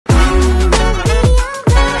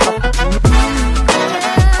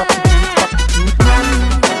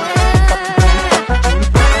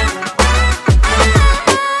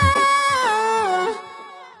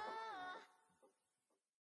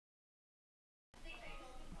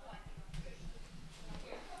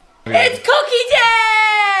It's Cookie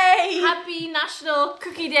Day! Happy National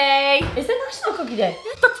Cookie Day! Is it National Cookie Day?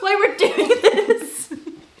 That's why we're doing this.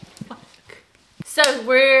 So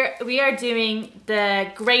we are doing the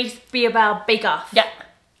Great BiaBelle Bake Off. Yeah.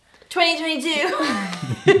 2022.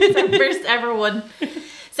 It's our first ever one.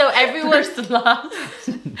 So everyone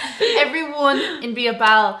in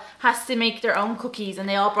BiaBelle has to make their own cookies, and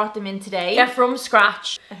they all brought them in today. Yeah, from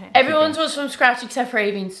scratch. Everyone's was from scratch except for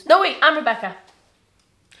Avine's. No wait, and Rebecca.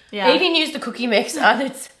 Yeah. Avine used the cookie mix and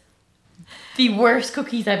it's the worst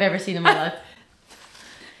cookies I've ever seen in my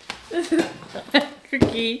life.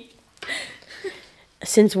 Cookie.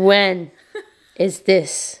 Since when is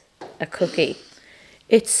this a cookie?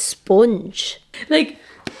 It's sponge. Like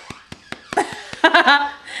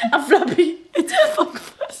a floppy. It's a fuck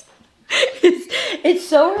fuzz. It's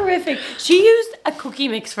so horrific. She used a cookie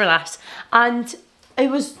mix for that, and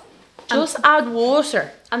it was just add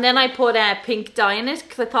water. And then I put a pink dye in it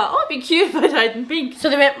because I thought, oh, it'd be cute if I dyed in pink. So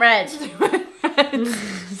they went red.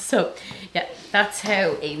 So yeah, that's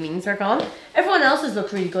how Amy's are gone. Everyone else's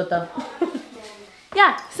look really good though.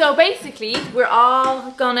 Yeah, so basically we're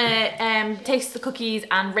all gonna taste the cookies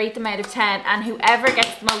and rate them out of 10, and whoever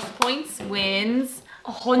gets the most points wins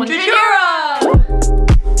 €100.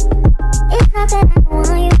 It's not that I want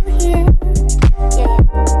you here. Yeah.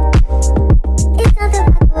 It's not the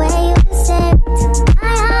way you stare into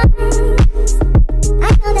my eyes. I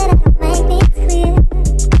know that I don't make things clear.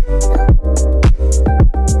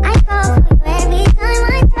 I fall for you every time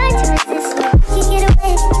I try to resist you. You get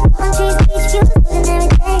away. Palm trees, beach views, and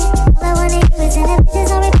everything. All I wanna do is end up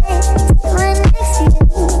just on replay. Still right next to you.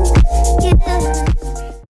 You do.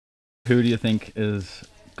 Who do you think is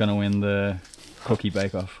gonna win the cookie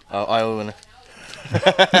bake-off? Oh, I'll win it.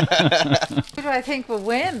 Who do I think will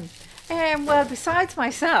win? Well, besides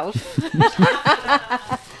myself,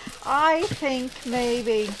 I think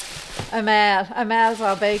maybe Amel. Amel's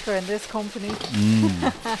our baker in this company.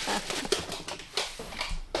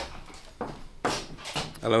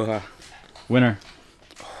 Aloha. Winner.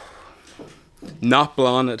 Not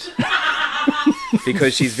Blonde.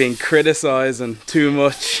 Because she's been criticising too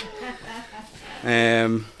much.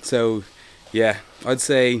 So yeah, I'd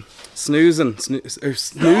say snoozing.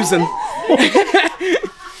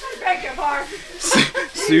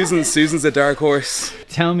 Susan's a dark horse.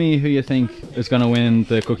 Tell me who you think is gonna win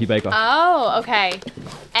the cookie bake-off. Oh, okay.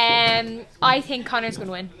 I think Connor's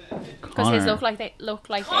gonna win because his look like they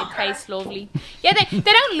taste lovely. Yeah, they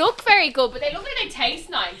don't look very good, but they look like they taste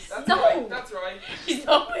nice. That's right. She's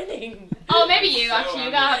not winning. Oh, maybe you actually.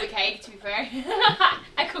 You gotta have a cake. To be fair,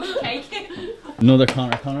 a cookie cake. Another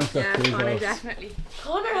Connor. Connor's got 3 Connor votes. definitely.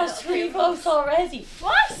 Connor has 3 votes already.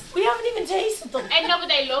 What? We haven't even tasted them. And no, but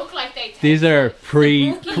they look like they taste. These are pre.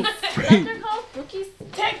 Is that what they're called? Cookies?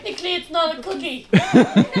 Technically, it's not a cookie.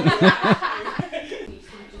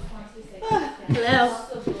 Hello.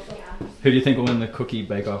 Who do you think will win the cookie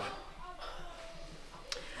bake-off?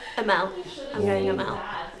 Amel. I'm going Amel.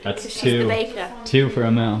 That's She's the 2. baker. 2 for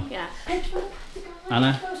Amel. Yeah.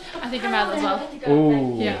 Anna? I think Amel as well.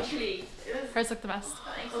 Oh. Yeah. Hers look the best.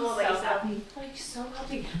 Oh, so happy. I'm so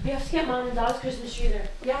happy. We have to get Mom and Dad's Christmas tree there.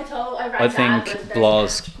 Yeah, I think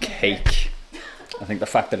Blah's cake. I think the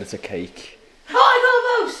fact that it's a cake. Oh, I got a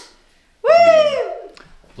vote! Woo!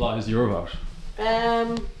 Blah is your vote.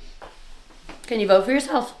 Can you vote for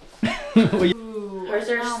yourself? Ooh, Hers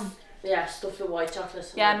are yeah, stuffed with white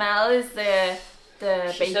chocolate. yeah, Mel is the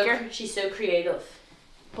baker. She's so creative.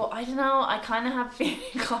 But I don't know, I kind of have a feeling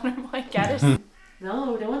Connor might get it.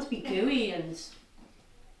 No, they want to be gooey and.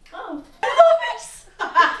 Oh. I love it!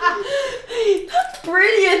 That's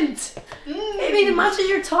brilliant! I mean, it matches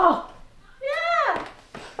your top. Yeah!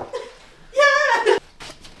 Yeah!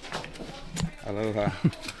 Aloha.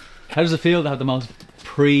 How does it feel to have the most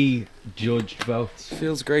pre-judged votes?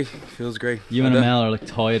 Feels great. Feels great. You and Amel are like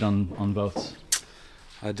tied on votes.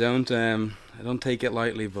 I don't take it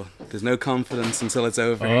lightly, but there's no confidence until it's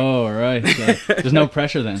over. Oh right. So there's no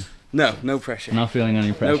pressure then. No pressure. Not feeling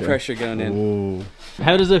any pressure. No pressure going in. Oh.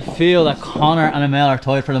 How does it feel that Connor and Amel are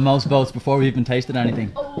tied for the most votes before we even tasted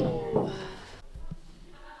anything? Oh.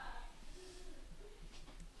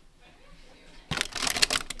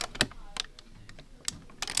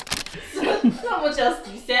 Not much else to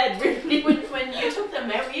be said, really. When you took them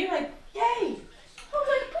out, were you like, yay? I was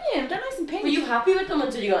like, brilliant, they're nice and pink. Were you happy with them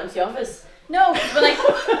until you got into the office? No, but like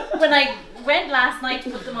when I went last night to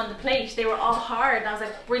put them on the plate, they were all hard, and I was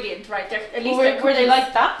like, brilliant, right there. At least Were they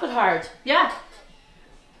like that but hard? Yeah.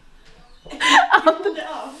 And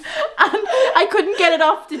I couldn't get it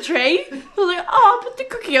off the tray. I was like, oh, I'll put the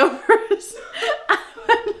cookie over it.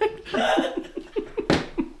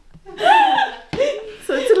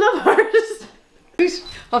 So it's a little hard.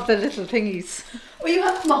 of the little thingies. Oh, you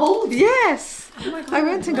have mold? Yes. I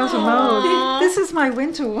went and got a mold. This is my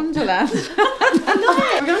winter wonderland. We're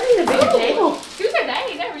gonna need a bigger table. Whose are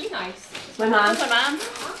they? They're really nice. My man. That's my man's.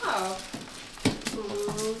 Wow.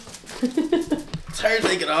 It's hard to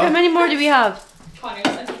take it How off. many more do we have? Connors,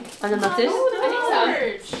 I think. And then that's it? I think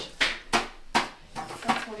so.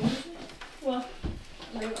 What?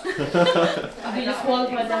 You just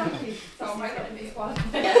qualified that. So am I going to be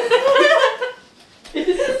qualified?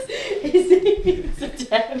 It's a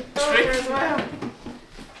 10.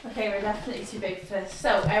 Okay, we're definitely too big for this.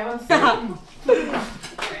 So everyone's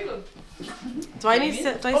Very good. Do I need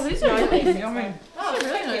to? Oh, these are really Yummy. Oh,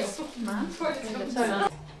 really nice.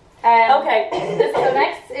 Okay. So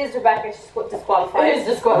next is Rebecca. She's disqualified. Who's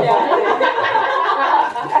disqualified?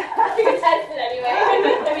 You can test it anyway.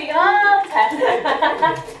 There we go. Test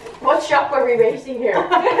it. What shop are we racing here?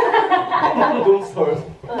 I'm going to try it.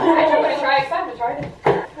 I haven't tried it.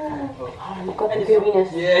 Oh, you've got the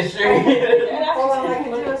gooiness. Yeah, sure. Hold on, I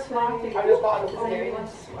can do a Smartie. I just bought it.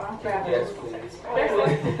 Yes, please. Oh yeah.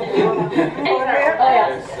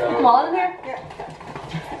 Put them all in here? Yeah,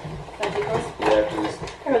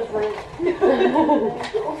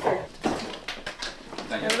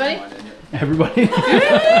 please. Everybody.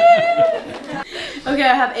 Okay,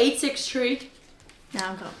 I have 863. Now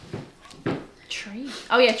I'm going. Tree.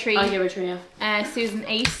 Oh yeah, tree. I'll give her 3 now. Susan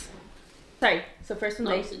 8. Sorry. So first one's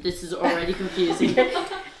No, 8. this is already confusing.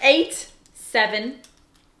 8, 7,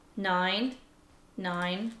 9,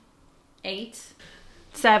 9, 8,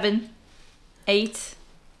 7, 8,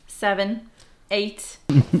 7, 8.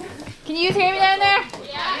 Can you hear me down there?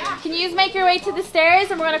 Yeah. Can you make your way to the stairs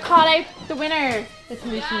and we're going to call out the winner?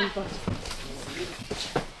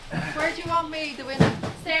 Where do you want me, the winner?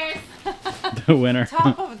 Stairs. The winner.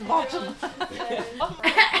 Top of the bottom.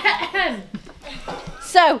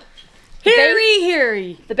 So,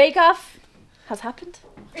 Heary. the bake-off has happened.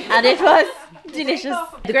 And it was delicious.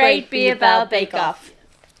 The Great BiaBelle Bake-Off.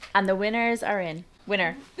 And the winners are in.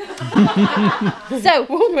 Winner. So,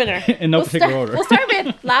 One winner. In no particular order. We'll start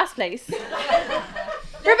with last place.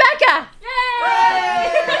 Rebecca!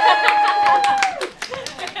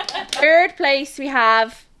 Third place we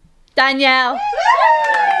have Danielle.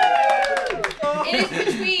 It is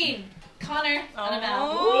between Connor and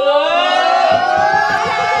Amel.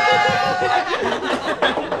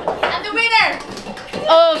 And the winner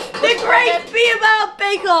of The Great BiaBelle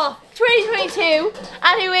Bake Off 2022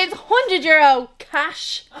 and who wins €100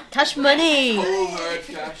 cash. Cash money. Oh, hard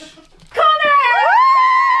cash.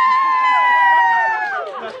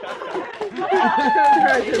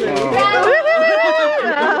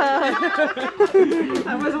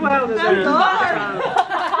 That was well deserved.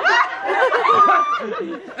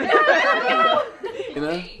 You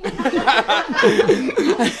know?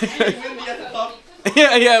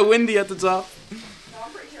 Yeah, windy at the top.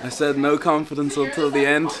 I said no confidence until the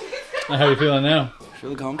end. How are you feeling now?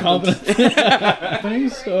 Feel confident.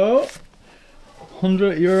 Confident. So,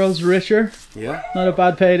 €100 richer. Yeah. Not a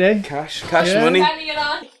bad payday. Cash Yeah. money. Handing it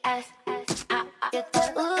on.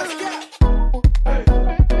 Ooh.